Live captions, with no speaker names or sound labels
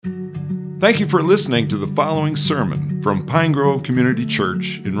Thank you for listening to the following sermon from Pine Grove Community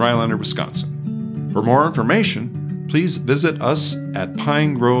Church in Rhinelander, Wisconsin. For more information, please visit us at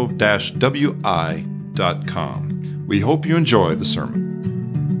pinegrove-wi.com. We hope you enjoy the sermon.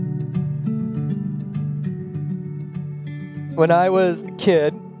 When I was a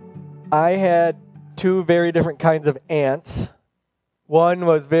kid, I had two very different kinds of aunts. One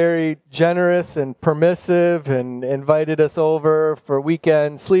was very generous and permissive and invited us over for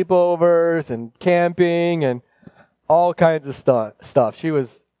weekend sleepovers and camping and all kinds of stuff. She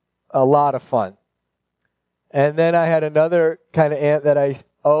was a lot of fun. And then I had another kind of aunt that I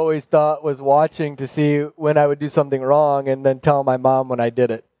always thought was watching to see when I would do something wrong and then tell my mom when I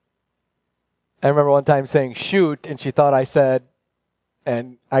did it. I remember one time saying shoot, and she thought I said,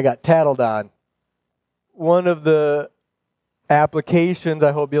 and I got tattled on. One of the applications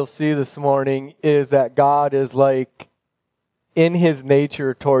I hope you'll see this morning is that God is like, in his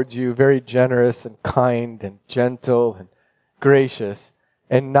nature towards you, very generous and kind and gentle and gracious,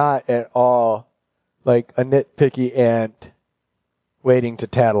 and not at all like a nitpicky aunt waiting to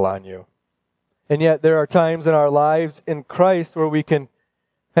tattle on you. And yet there are times in our lives in Christ where we can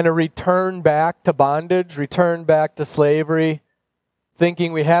kind of return back to bondage, return back to slavery,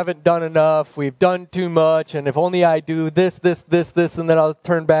 thinking we haven't done enough, we've done too much, and if only I do this, and then I'll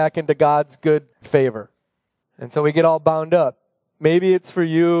turn back into God's good favor. And so we get all bound up. Maybe it's for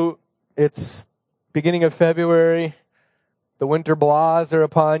you, it's beginning of February, the winter blahs are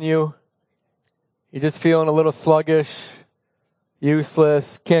upon you, you're just feeling a little sluggish,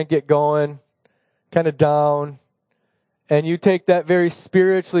 useless, can't get going, kind of down, and you take that very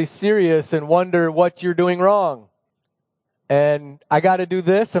spiritually serious and wonder what you're doing wrong. And I got to do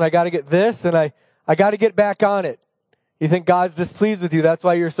this, and I got to get this, and I got to get back on it. You think God's displeased with you. That's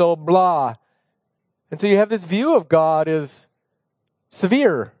why you're so blah. And so you have this view of God as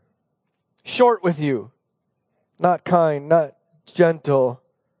severe, short with you, not kind, not gentle.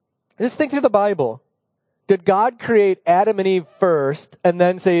 Just think through the Bible. Did God create Adam and Eve first, and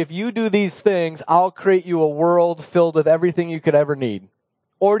then say, if you do these things, I'll create you a world filled with everything you could ever need?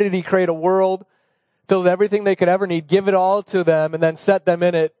 Or did he create a world filled with everything they could ever need, give it all to them, and then set them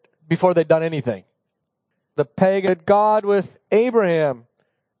in it before they'd done anything? The pagan God with Abraham,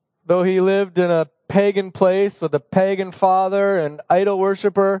 though he lived in a pagan place with a pagan father and idol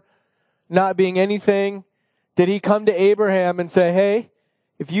worshiper, not being anything, did he come to Abraham and say, hey,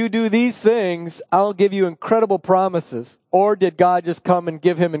 if you do these things, I'll give you incredible promises? Or did God just come and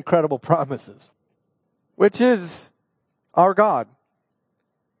give him incredible promises? Which is our God?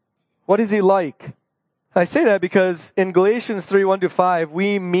 What is he like? I say that because in Galatians 3:1-5,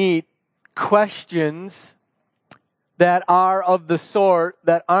 we meet questions that are of the sort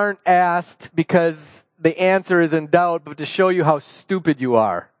that aren't asked because the answer is in doubt, but to show you how stupid you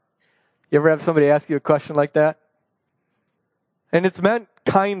are. You ever have somebody ask you a question like that? And it's meant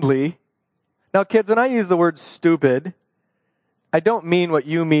kindly. Now, kids, when I use the word stupid, I don't mean what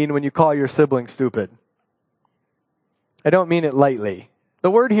you mean when you call your sibling stupid. I don't mean it lightly.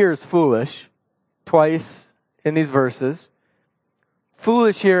 The word here is foolish. Twice in these verses.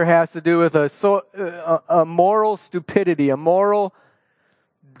 Foolish here has to do with a moral stupidity, a moral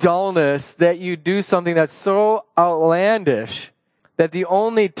dullness, that you do something that's so outlandish that the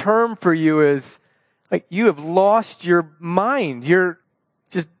only term for you is like you have lost your mind. You're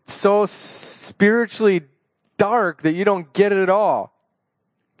just so spiritually dark that you don't get it at all.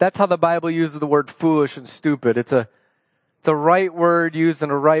 That's how the Bible uses the word foolish and stupid. It's a right word used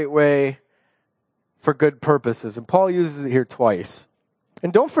in a right way for good purposes. And Paul uses it here twice.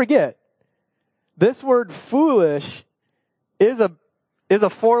 And don't forget, this word foolish is a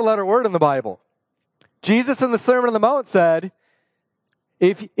 4-letter word in the Bible. Jesus in the Sermon on the Mount said,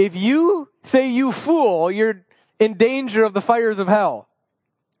 if you say you fool, you're in danger of the fires of hell.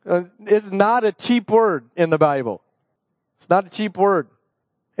 It's not a cheap word in the Bible. It's not a cheap word.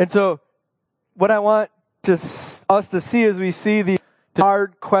 And so what I want us to see as we see these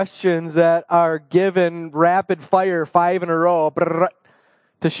hard questions that are given rapid fire 5 in a row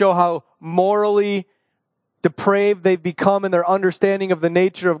to show how morally depraved they've become in their understanding of the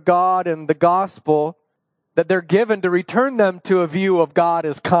nature of God and the gospel, that they're given to return them to a view of God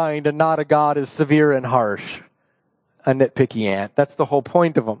as kind and not a God as severe and harsh, a nitpicky ant. That's the whole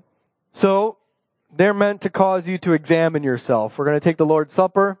point of them. So they're meant to cause you to examine yourself. We're going to take the Lord's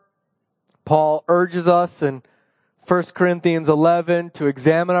Supper. Paul urges us in 1 Corinthians 11 to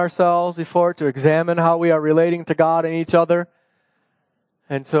examine ourselves to examine how we are relating to God and each other.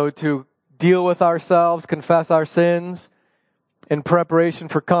 And so to deal with ourselves, confess our sins in preparation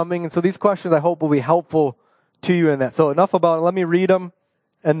for coming. And so these questions I hope will be helpful to you in that. So enough about it. Let me read them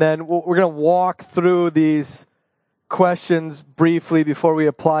And then we're going to walk through these questions briefly before we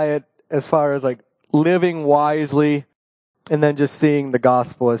apply it as far as like living wisely and then just seeing the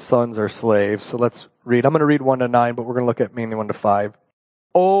gospel as sons or slaves. So let's read. I'm going to read 1 to 9, but we're going to look at mainly 1 to 5.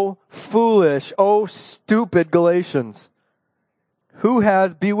 O foolish, O stupid Galatians, who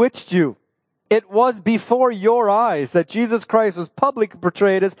has bewitched you? It was before your eyes that Jesus Christ was publicly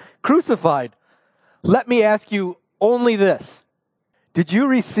portrayed as crucified. Let me ask you only this. Did you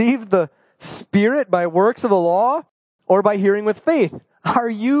receive the Spirit by works of the law or by hearing with faith? Are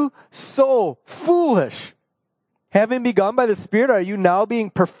you so foolish? Having begun by the Spirit, are you now being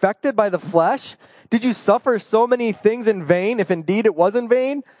perfected by the flesh? Did you suffer so many things in vain, if indeed it was in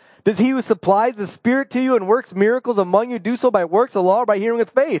vain? Does he who supplies the Spirit to you and works miracles among you do so by works of the law or by hearing with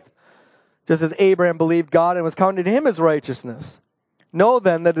faith? Just as Abraham believed God and was counted to him as righteousness. Know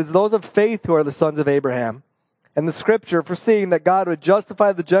then that it is those of faith who are the sons of Abraham. And the scripture, foreseeing that God would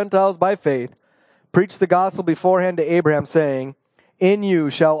justify the Gentiles by faith, preached the gospel beforehand to Abraham, saying, in you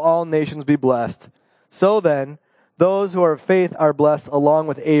shall all nations be blessed. So then, those who are of faith are blessed along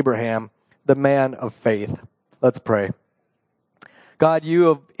with Abraham, the man of faith. Let's pray. God, you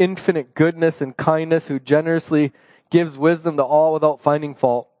of infinite goodness and kindness, who generously gives wisdom to all without finding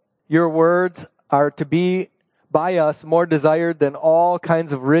fault. Your words are to be by us more desired than all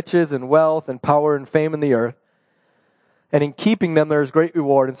kinds of riches and wealth and power and fame in the earth. And in keeping them, there is great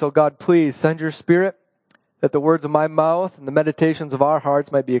reward. And so, God, please send your Spirit that the words of my mouth and the meditations of our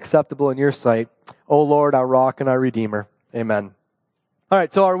hearts might be acceptable in your sight. O Lord, our rock and our Redeemer. Amen. All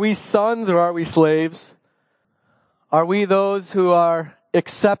right, so are we sons or are we slaves? Are we those who are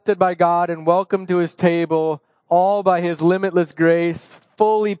accepted by God and welcomed to his table, all by his limitless grace,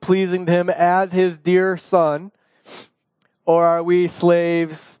 fully pleasing to him as his dear son? Or are we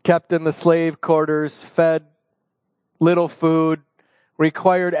slaves kept in the slave quarters, fed little food,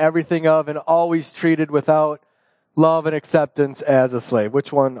 required everything of, and always treated without love and acceptance as a slave?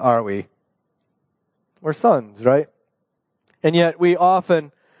 Which one are we? We're sons, right? And yet we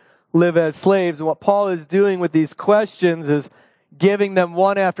often live as slaves. And what Paul is doing with these questions is giving them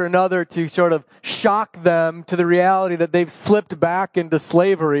one after another to sort of shock them to the reality that they've slipped back into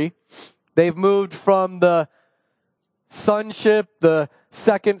slavery. They've moved from the sonship, the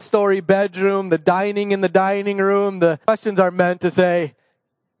second-story bedroom, the dining in the dining room. The questions are meant to say,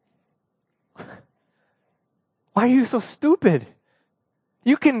 why are you so stupid?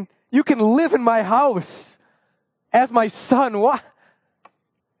 You can live in my house as my son. What?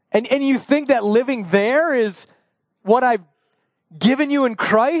 And you think that living there is what I've given you in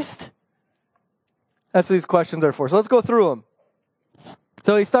Christ? That's what these questions are for. So let's go through them.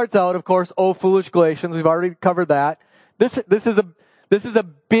 So he starts out, of course, "O foolish Galatians." We've already covered that. This is a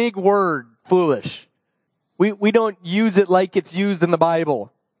big word, foolish. We don't use it like it's used in the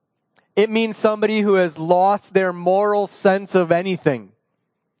Bible. It means somebody who has lost their moral sense of anything.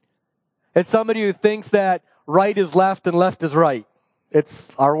 It's somebody who thinks that right is left and left is right.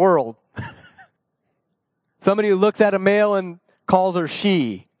 It's our world. Somebody who looks at a male and calls her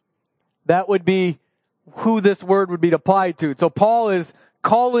she. That would be who this word would be applied to. So Paul is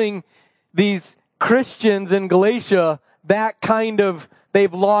calling these Christians in Galatia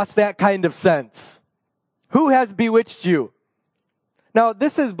they've lost that kind of sense. Who has bewitched you? Now,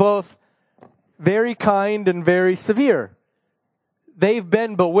 this is both very kind and very severe. They've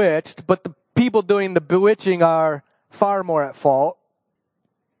been bewitched, but the people doing the bewitching are far more at fault.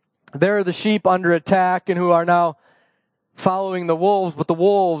 They're the sheep under attack and who are now following the wolves, but the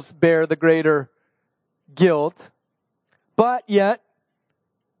wolves bear the greater guilt. But yet,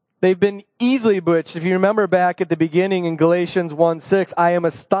 they've been easily bewitched. If you remember back at the beginning in Galatians 1:6, I am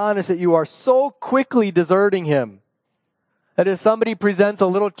astonished that you are so quickly deserting him. That if somebody presents a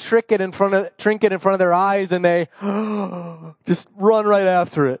little trinket in front of their eyes and they just run right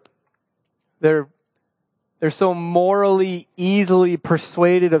after it. They're so morally easily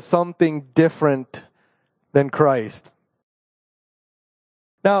persuaded of something different than Christ.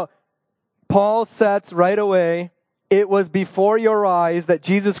 Now, Paul sets right away, it was before your eyes that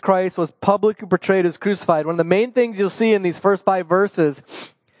Jesus Christ was publicly portrayed as crucified. One of the main things you'll see in these first 5 verses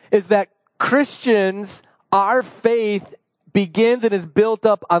is that Christians, our faith begins and is built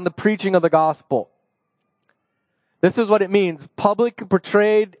up on the preaching of the gospel. This is what it means. Public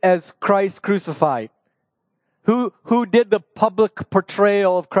portrayed as Christ crucified. Who did the public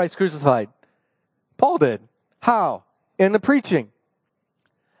portrayal of Christ crucified? Paul did. How? In the preaching.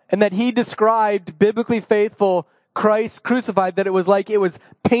 And that he described biblically faithful Christ crucified, that it was like it was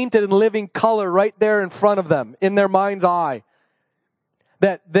painted in living color right there in front of them, in their mind's eye.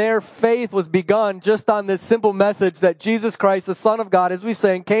 that their faith was begun just on this simple message that Jesus Christ, the Son of God, as we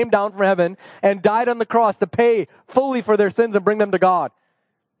sang, came down from heaven and died on the cross to pay fully for their sins and bring them to God.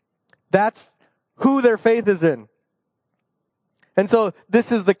 That's who their faith is in. And so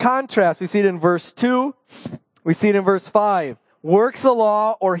this is the contrast. We see it in verse 2. We see it in verse 5. Works of the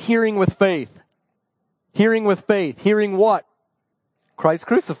law or hearing with faith? Hearing with faith. Hearing what? Christ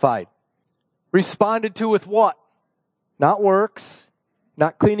crucified. Responded to with what? Not works.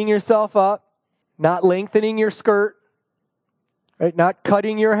 Not cleaning yourself up. Not lengthening your skirt. Right? Not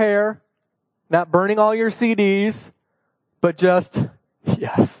cutting your hair. Not burning all your CDs. But just,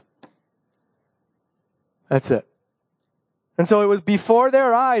 yes. That's it. And so it was before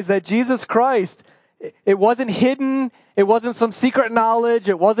their eyes that Jesus Christ, it wasn't hidden. It wasn't some secret knowledge.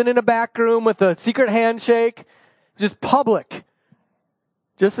 It wasn't in a back room with a secret handshake. Just public.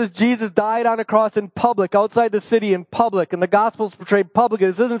 Just as Jesus died on a cross in public, outside the city in public, and the gospel's portrayed publicly.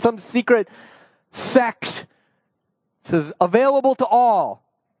 This isn't some secret sect. It says, available to all.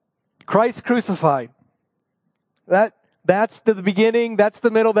 Christ crucified. That's the beginning, that's the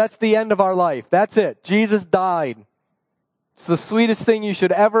middle, that's the end of our life. That's it. Jesus died. It's the sweetest thing you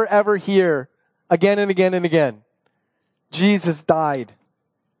should ever hear again and again and again. Jesus died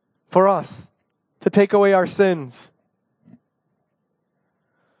for us to take away our sins.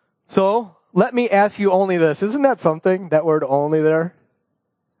 So, let me ask you only this. Isn't that something, that word only there?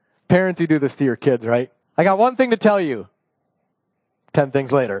 Parents, you do this to your kids, right? I got one thing to tell you. 10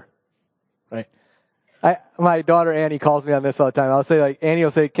 things later. Right? My daughter Annie calls me on this all the time. I'll say, Annie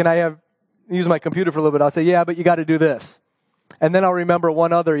will say, can I use my computer for a little bit? I'll say, yeah, but you got to do this. And then I'll remember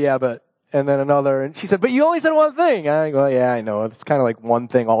one other, yeah, but, and then another. And she said, but you only said one thing. And I go, yeah, I know. It's kind of like one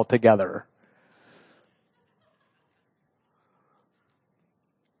thing altogether.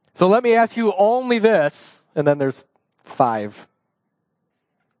 So let me ask you only this, and then there's 5.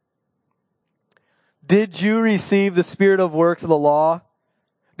 Did you receive the spirit of works of the law?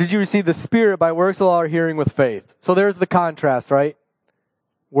 Did you receive the Spirit by works of the law or hearing with faith? So there's the contrast, right?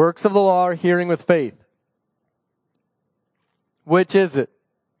 Works of the law or hearing with faith. Which is it?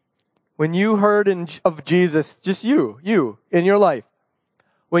 When you heard of Jesus, just you in your life,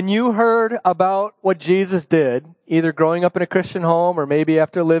 when you heard about what Jesus did, either growing up in a Christian home or maybe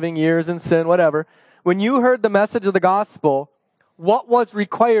after living years in sin, whatever, when you heard the message of the gospel, what was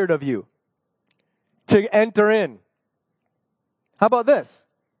required of you to enter in? How about this?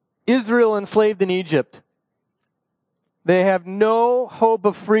 Israel enslaved in Egypt. They have no hope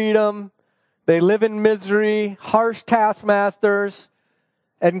of freedom. They live in misery, harsh taskmasters,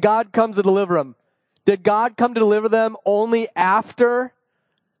 and God comes to deliver them. Did God come to deliver them only after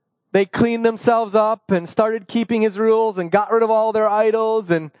they cleaned themselves up and started keeping His rules and got rid of all their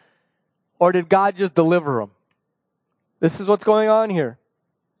idols? Or did God just deliver them? This is what's going on here.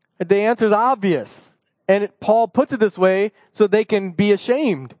 The answer is obvious. And Paul puts it this way so they can be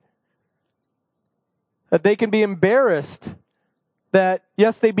ashamed. That they can be embarrassed that,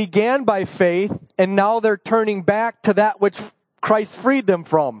 yes, they began by faith, and now they're turning back to that which Christ freed them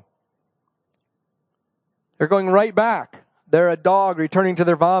from. They're going right back. They're a dog returning to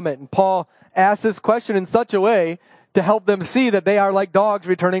their vomit. And Paul asks this question in such a way to help them see that they are like dogs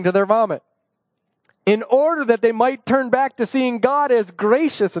returning to their vomit. In order that they might turn back to seeing God as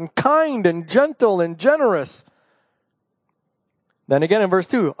gracious and kind and gentle and generous. Then again in verse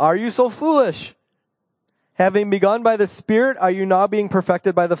 2, are you so foolish? Having begun by the Spirit, are you now being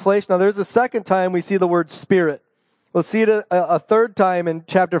perfected by the flesh? Now there's a second time we see the word Spirit. We'll see it a third time in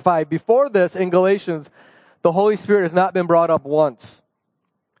chapter 5. Before this, in Galatians, the Holy Spirit has not been brought up once.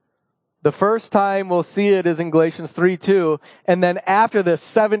 The first time we'll see it is in Galatians 3:2, and then after this,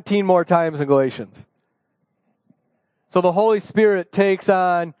 17 more times in Galatians. So the Holy Spirit takes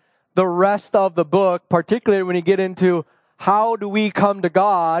on the rest of the book, particularly when you get into how do we come to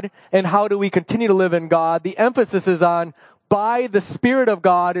God and how do we continue to live in God. The emphasis is on by the Spirit of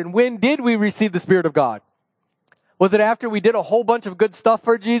God. And when did we receive the Spirit of God? Was it after we did a whole bunch of good stuff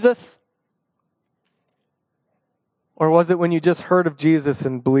for Jesus? Or was it when you just heard of Jesus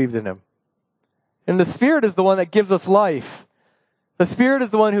and believed in Him? And the Spirit is the one that gives us life. The Spirit is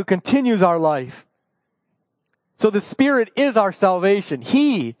the one who continues our life. So the Spirit is our salvation.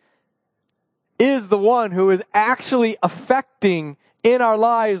 He is the one who is actually affecting in our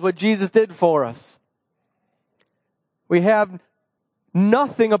lives what Jesus did for us. We have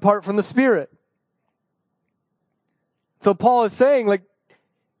nothing apart from the Spirit. So Paul is saying,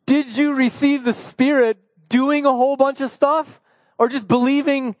 did you receive the Spirit doing a whole bunch of stuff? Or just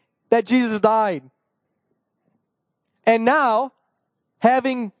believing that Jesus died? And now,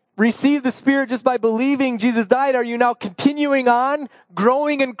 having received the Spirit just by believing Jesus died, are you now continuing on,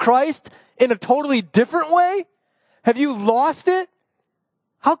 growing in Christ in a totally different way? Have you lost it?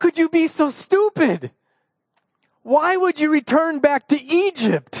 How could you be so stupid? Why would you return back to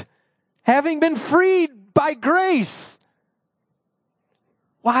Egypt, having been freed by grace?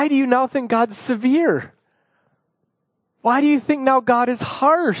 Why do you now think God's severe? Why do you think now God is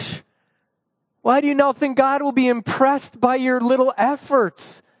harsh? Why do you now think God will be impressed by your little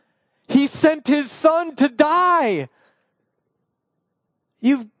efforts? He sent His Son to die.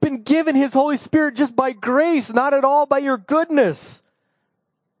 You've been given His Holy Spirit just by grace, not at all by your goodness.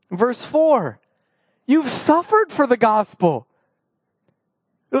 Verse 4, you've suffered for the gospel.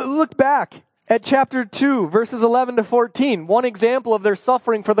 Look back at chapter 2, verses 11 to 14. One example of their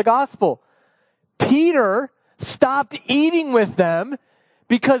suffering for the gospel. Peter stopped eating with them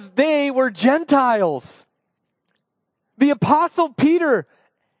because they were Gentiles. The apostle Peter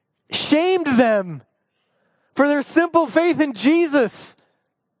shamed them for their simple faith in Jesus.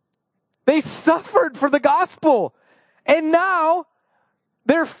 They suffered for the gospel. And now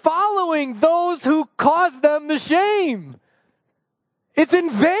they're following those who caused them the shame. It's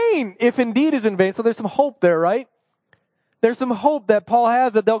in vain, if indeed is in vain. So there's some hope there, right? There's some hope that Paul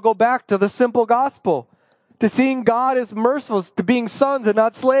has that they'll go back to the simple gospel, to seeing God as merciful, to being sons and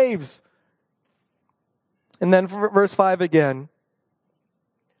not slaves. And then verse 5 again.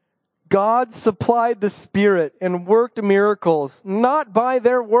 God supplied the Spirit and worked miracles, not by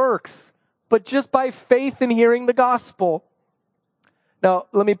their works, but just by faith in hearing the gospel. Now,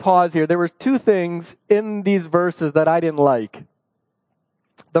 let me pause here. There were two things in these verses that I didn't like.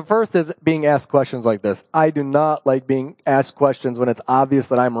 The first is being asked questions like this. I do not like being asked questions when it's obvious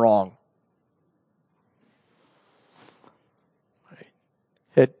that I'm wrong.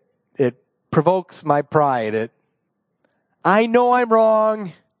 It provokes my pride. I know I'm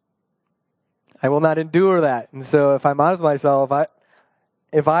wrong. I will not endure that. And so if I'm honest with myself,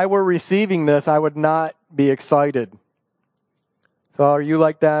 if I were receiving this, I would not be excited. So are you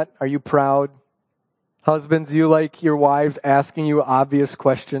like that? Are you proud? Husbands, do you like your wives asking you obvious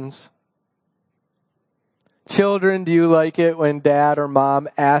questions? Children, do you like it when dad or mom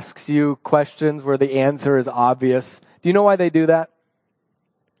asks you questions where the answer is obvious? Do you know why they do that?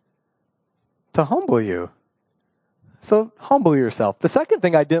 To humble you. So humble yourself. The second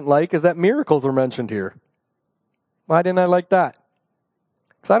thing I didn't like is that miracles were mentioned here. Why didn't I like that?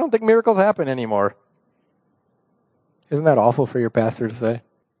 Because I don't think miracles happen anymore. Isn't that awful for your pastor to say?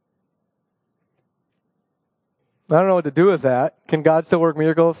 I don't know what to do with that. Can God still work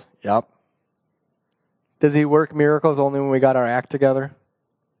miracles? Yep. Does He work miracles only when we got our act together?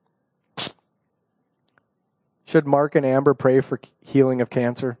 Should Mark and Amber pray for healing of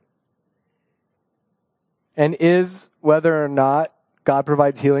cancer? And is whether or not God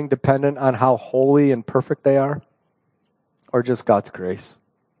provides healing dependent on how holy and perfect they are? Or just God's grace?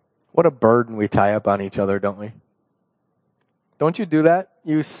 What a burden we tie up on each other, don't we? Don't you do that?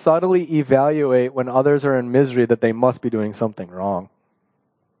 You subtly evaluate when others are in misery that they must be doing something wrong.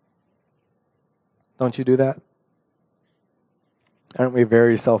 Don't you do that? Aren't we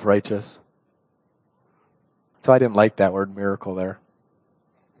very self-righteous? So I didn't like that word miracle there.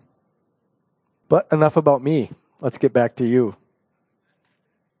 But enough about me. Let's get back to you.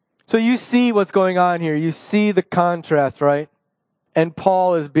 So you see what's going on here. You see the contrast, right? And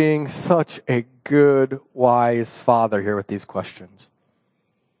Paul is being such a good, wise father here with these questions.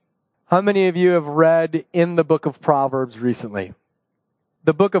 How many of you have read in the book of Proverbs recently?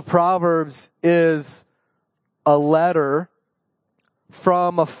 The book of Proverbs is a letter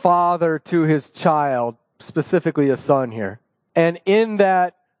from a father to his child, specifically a son here. And in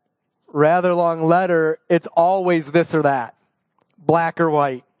that rather long letter, it's always this or that, black or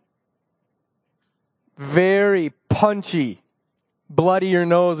white. Very punchy. Bloody your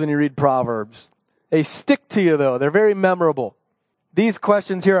nose when you read Proverbs. They stick to you though. They're very memorable. These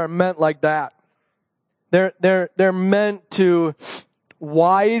questions here are meant like that. They're meant to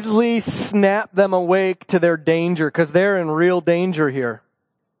wisely snap them awake to their danger, because they're in real danger here.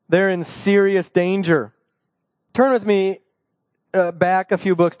 They're in serious danger. Turn with me back a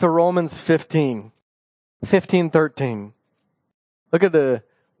few books to Romans 15:13. Look at the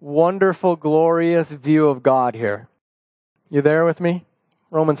wonderful, glorious view of God here. You there with me?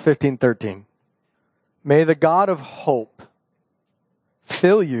 Romans 15:13. May the God of hope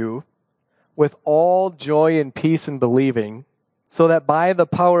fill you with all joy and peace in believing, so that by the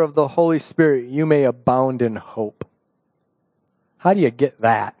power of the Holy Spirit you may abound in hope. How do you get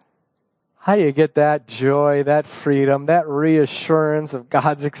that? How do you get that joy, that freedom, that reassurance of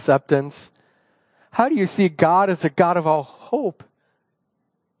God's acceptance? How do you see God as a God of all hope?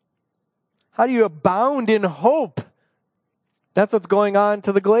 How do you abound in hope? That's what's going on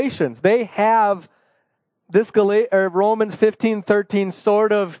to the Galatians. They have this Romans 15:13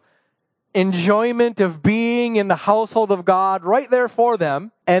 sort of enjoyment of being in the household of God right there for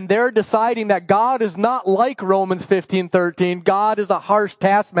them, and they're deciding that God is not like Romans 15:13. God is a harsh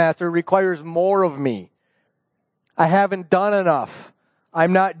taskmaster, requires more of me. I haven't done enough.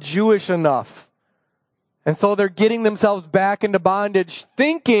 I'm not Jewish enough. And so they're getting themselves back into bondage,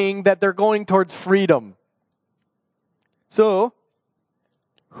 thinking that they're going towards freedom. So,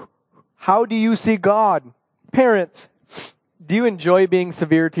 how do you see God? Parents, do you enjoy being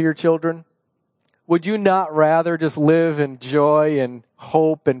severe to your children? Would you not rather just live in joy and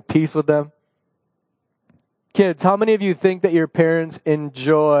hope and peace with them? Kids, how many of you think that your parents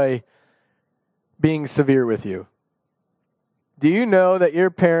enjoy being severe with you? Do you know that your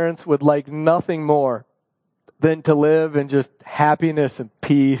parents would like nothing more than to live in just happiness and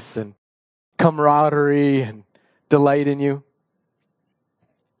peace and camaraderie and delight in you?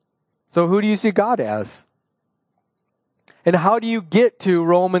 So who do you see God as? And how do you get to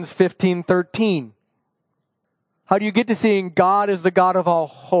Romans 15:13? How do you get to seeing God as the God of all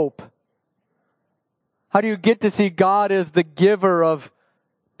hope? How do you get to see God as the giver of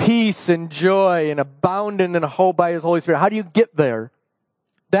peace and joy and abounding in hope by His Holy Spirit? How do you get there?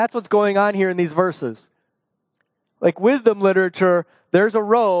 That's what's going on here in these verses. Like wisdom literature, there's a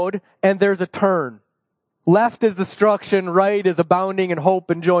road and there's a turn. Left is destruction, right is abounding in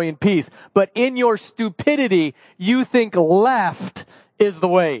hope and joy and peace. But in your stupidity, you think left is the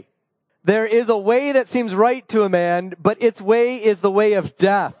way. There is a way that seems right to a man, but its way is the way of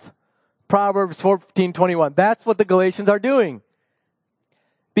death. Proverbs 14:21. That's what the Galatians are doing.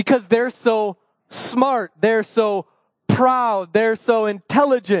 Because they're so smart, they're so proud, they're so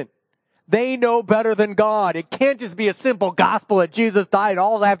intelligent. They know better than God. It can't just be a simple gospel that Jesus died.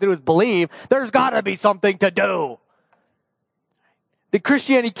 All I have to do is believe. There's got to be something to do. The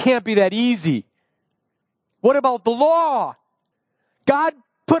Christianity can't be that easy. What about the law? God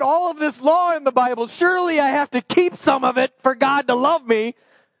put all of this law in the Bible. Surely I have to keep some of it for God to love me.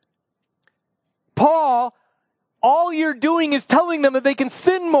 Paul, all you're doing is telling them that they can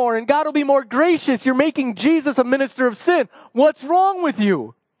sin more and God will be more gracious. You're making Jesus a minister of sin. What's wrong with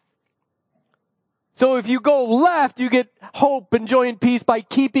you? So if you go left, you get hope and joy and peace by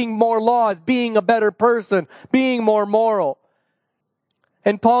keeping more laws, being a better person, being more moral.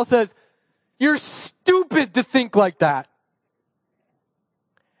 And Paul says, you're stupid to think like that.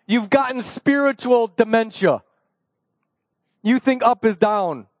 You've gotten spiritual dementia. You think up is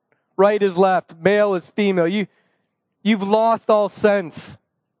down, right is left, male is female. You've lost all sense.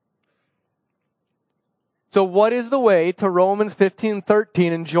 So what is the way to Romans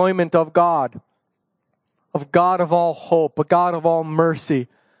 15:13 enjoyment of God? Of God of all hope, a God of all mercy,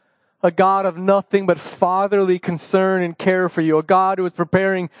 a God of nothing but fatherly concern and care for you, a God who is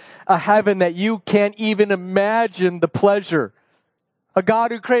preparing a heaven that you can't even imagine the pleasure, a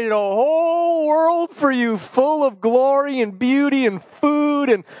God who created a whole world for you full of glory and beauty and food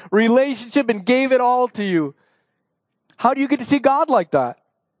and relationship and gave it all to you. How do you get to see God like that?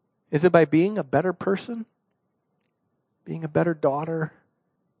 Is it by being a better person? Being a better daughter?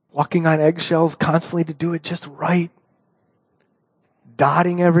 Walking on eggshells constantly to do it just right?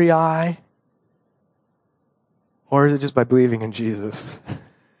 Dotting every I? Or is it just by believing in Jesus?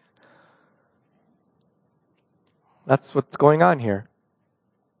 That's what's going on here.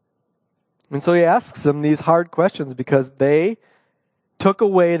 And so he asks them these hard questions because they took a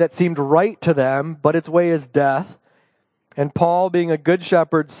way that seemed right to them, but its way is death. And Paul, being a good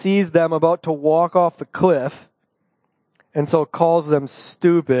shepherd, sees them about to walk off the cliff, and so calls them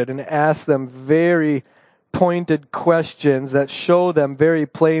stupid and asks them very pointed questions that show them very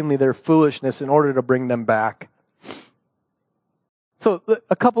plainly their foolishness in order to bring them back. So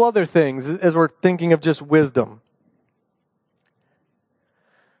a couple other things as we're thinking of just wisdom.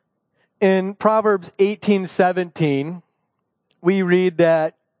 In Proverbs 18:17, we read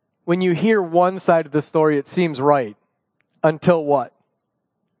that when you hear one side of the story, it seems right. Until what?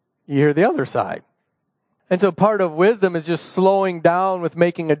 You hear the other side. And so part of wisdom is just slowing down with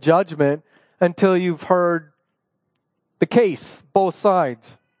making a judgment until you've heard the case, both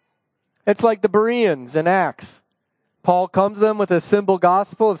sides. It's like the Bereans in Acts. Paul comes to them with a simple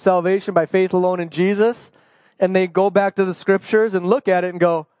gospel of salvation by faith alone in Jesus, and they go back to the scriptures and look at it and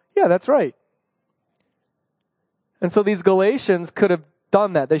go, yeah, that's right. And so these Galatians could have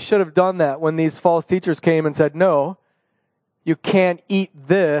done that. They should have done that when these false teachers came and said, no, you can't eat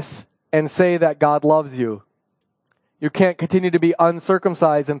this and say that God loves you. You can't continue to be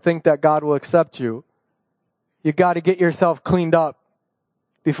uncircumcised and think that God will accept you. You got to get yourself cleaned up.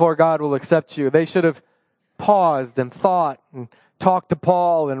 before God will accept you. They should have paused and thought and talked to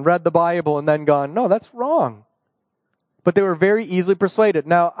Paul and read the Bible and then gone, no, that's wrong. But they were very easily persuaded.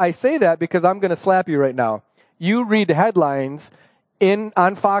 Now, I say that because I'm going to slap you right now. You read headlines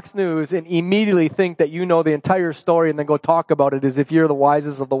on Fox News and immediately think that you know the entire story and then go talk about it as if you're the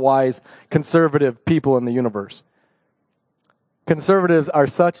wisest of the wise conservative people in the universe. Conservatives are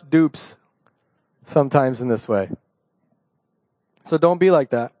such dupes sometimes in this way. So don't be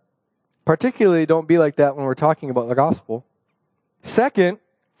like that. Particularly don't be like that when we're talking about the gospel. Second,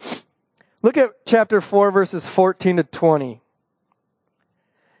 look at chapter 4, verses 14 to 20.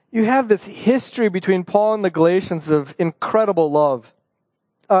 You have this history between Paul and the Galatians of incredible love.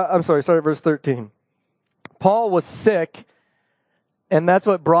 Start at verse 13. Paul was sick, and that's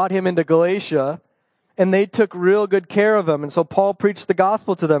what brought him into Galatia, and they took real good care of him. And so Paul preached the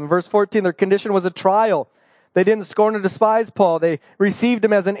gospel to them. Verse 14, their condition was a trial. They didn't scorn or despise Paul. They received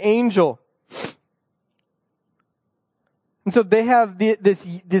him as an angel. And so they have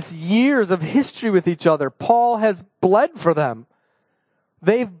this years of history with each other. Paul has bled for them.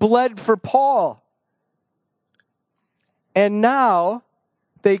 They've bled for Paul. And now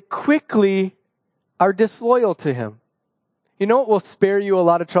they quickly are disloyal to him. You know what will spare you a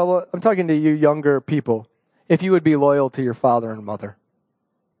lot of trouble? I'm talking to you younger people. If you would be loyal to your father and mother.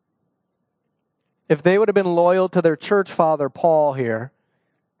 If they would have been loyal to their church father, Paul, here,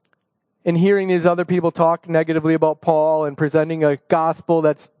 and hearing these other people talk negatively about Paul and presenting a gospel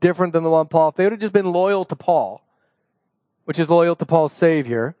that's different than the one Paul, if they would have just been loyal to Paul, which is loyal to Paul's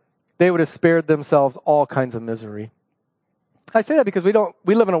Savior, they would have spared themselves all kinds of misery. I say that because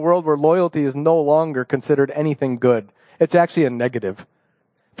we live in a world where loyalty is no longer considered anything good. It's actually a negative.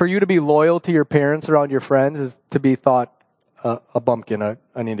 For you to be loyal to your parents around your friends is to be thought a bumpkin,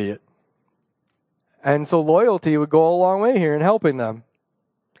 an idiot. And so loyalty would go a long way here in helping them.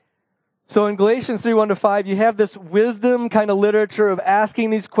 So in Galatians 3:1-5, you have this wisdom kind of literature of asking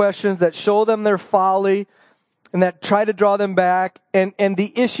these questions that show them their folly and that try to draw them back. And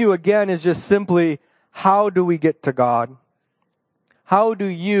the issue again is just simply, how do we get to God? How do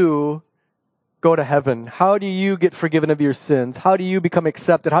you go to heaven? How do you get forgiven of your sins? How do you become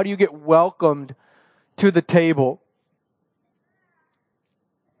accepted? How do you get welcomed to the table?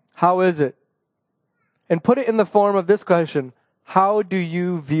 How is it? And put it in the form of this question. How do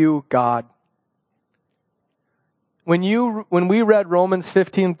you view God? When we read Romans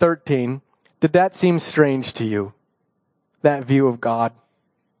 15:13, did that seem strange to you? That view of God?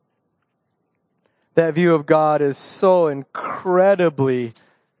 That view of God is so incredibly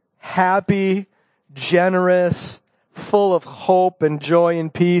happy, generous, full of hope and joy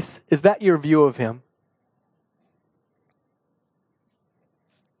and peace. Is that your view of Him?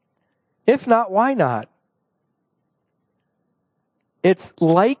 If not, why not? It's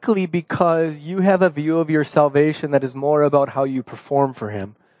likely because you have a view of your salvation that is more about how you perform for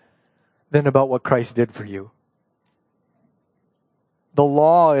Him than about what Christ did for you. The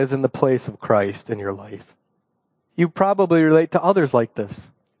law is in the place of Christ in your life. You probably relate to others like this.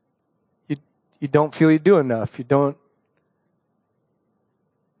 You don't feel you do enough. You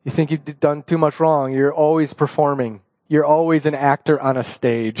think you've done too much wrong. You're always performing. You're always an actor on a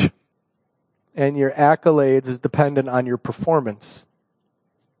stage. And your accolades is dependent on your performance.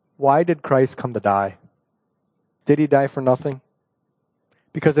 Why did Christ come to die? Did He die for nothing?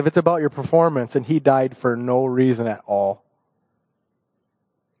 Because if it's about your performance, and He died for no reason at all.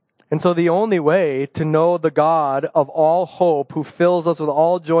 And so the only way to know the God of all hope, who fills us with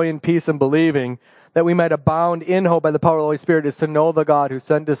all joy and peace in believing, that we might abound in hope by the power of the Holy Spirit, is to know the God who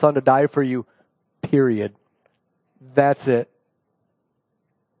sent His Son to die for you, period. That's it.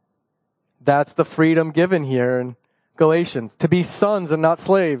 That's the freedom given here in Galatians. To be sons and not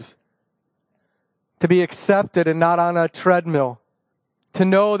slaves. To be accepted and not on a treadmill. To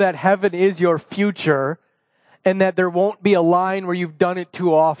know that heaven is your future and that there won't be a line where you've done it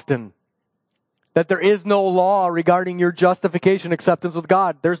too often. That there is no law regarding your justification acceptance with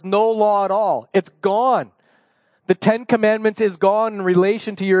God. There's no law at all. It's gone. The 10 Commandments is gone in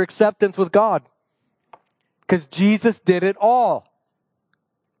relation to your acceptance with God. Because Jesus did it all.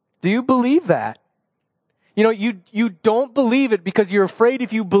 Do you believe that? You know, you don't believe it because you're afraid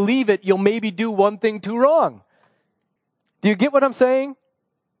if you believe it, you'll maybe do one thing too wrong. Do you get what I'm saying?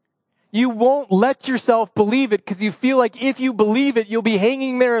 You won't let yourself believe it because you feel like if you believe it, you'll be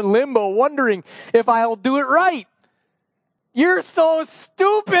hanging there in limbo wondering if I'll do it right. You're so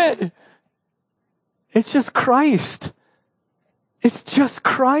stupid. It's just Christ. It's just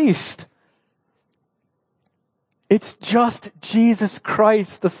Christ. It's just Jesus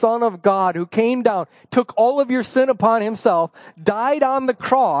Christ, the Son of God, who came down, took all of your sin upon himself, died on the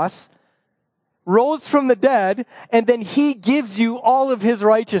cross, rose from the dead, and then he gives you all of his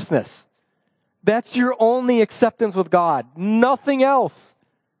righteousness. That's your only acceptance with God. Nothing else.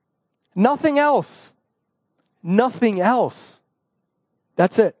 Nothing else. Nothing else.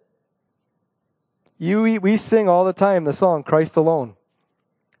 That's it. We sing all the time the song, Christ alone.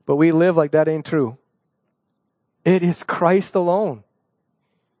 But we live like that ain't true. It is Christ alone.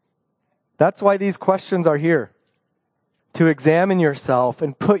 That's why these questions are here. To examine yourself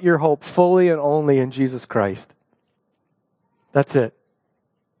and put your hope fully and only in Jesus Christ. That's it.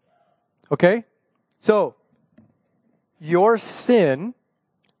 Okay? So, your sin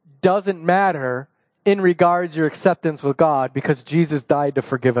doesn't matter in regards to your acceptance with God because Jesus died to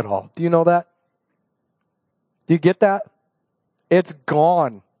forgive it all. Do you know that? Do you get that? It's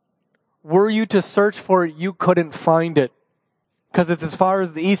gone. Were you to search for it, you couldn't find it. Because it's as far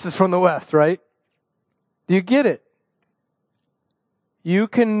as the east is from the west, right? Do you get it? You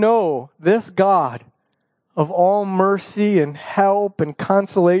can know this God of all mercy and help and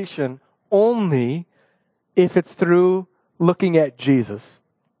consolation only if it's through looking at Jesus.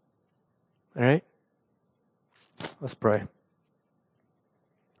 All right? Let's pray.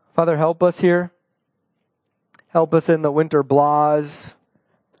 Father, help us here. Help us in the winter blahs.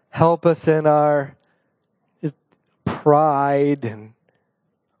 Help us in our pride and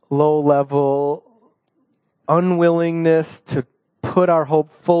low-level unwillingness to put our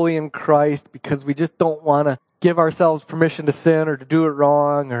hope fully in Christ because we just don't want to give ourselves permission to sin or to do it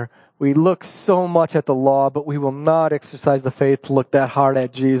wrong, or we look so much at the law, but we will not exercise the faith to look that hard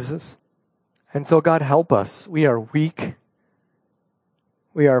at Jesus. And so God, help us. We are weak.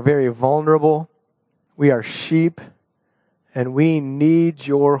 We are very vulnerable. We are sheep. And we need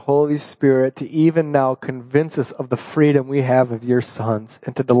your Holy Spirit to even now convince us of the freedom we have of your sons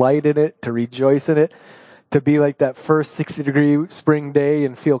and to delight in it, to rejoice in it, to be like that first 60-degree spring day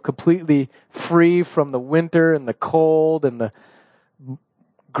and feel completely free from the winter and the cold and the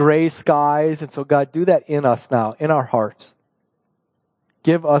gray skies. And so God, do that in us now, in our hearts.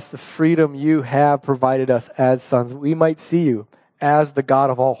 Give us the freedom you have provided us as sons. We might see you as the God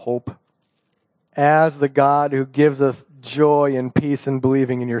of all hope, as the God who gives us joy and peace in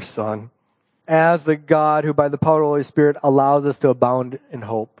believing in your Son, as the God who by the power of the Holy Spirit allows us to abound in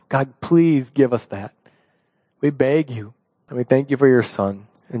hope. God, please give us that. We beg you, and we thank you for your Son.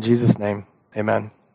 In Jesus' name, amen.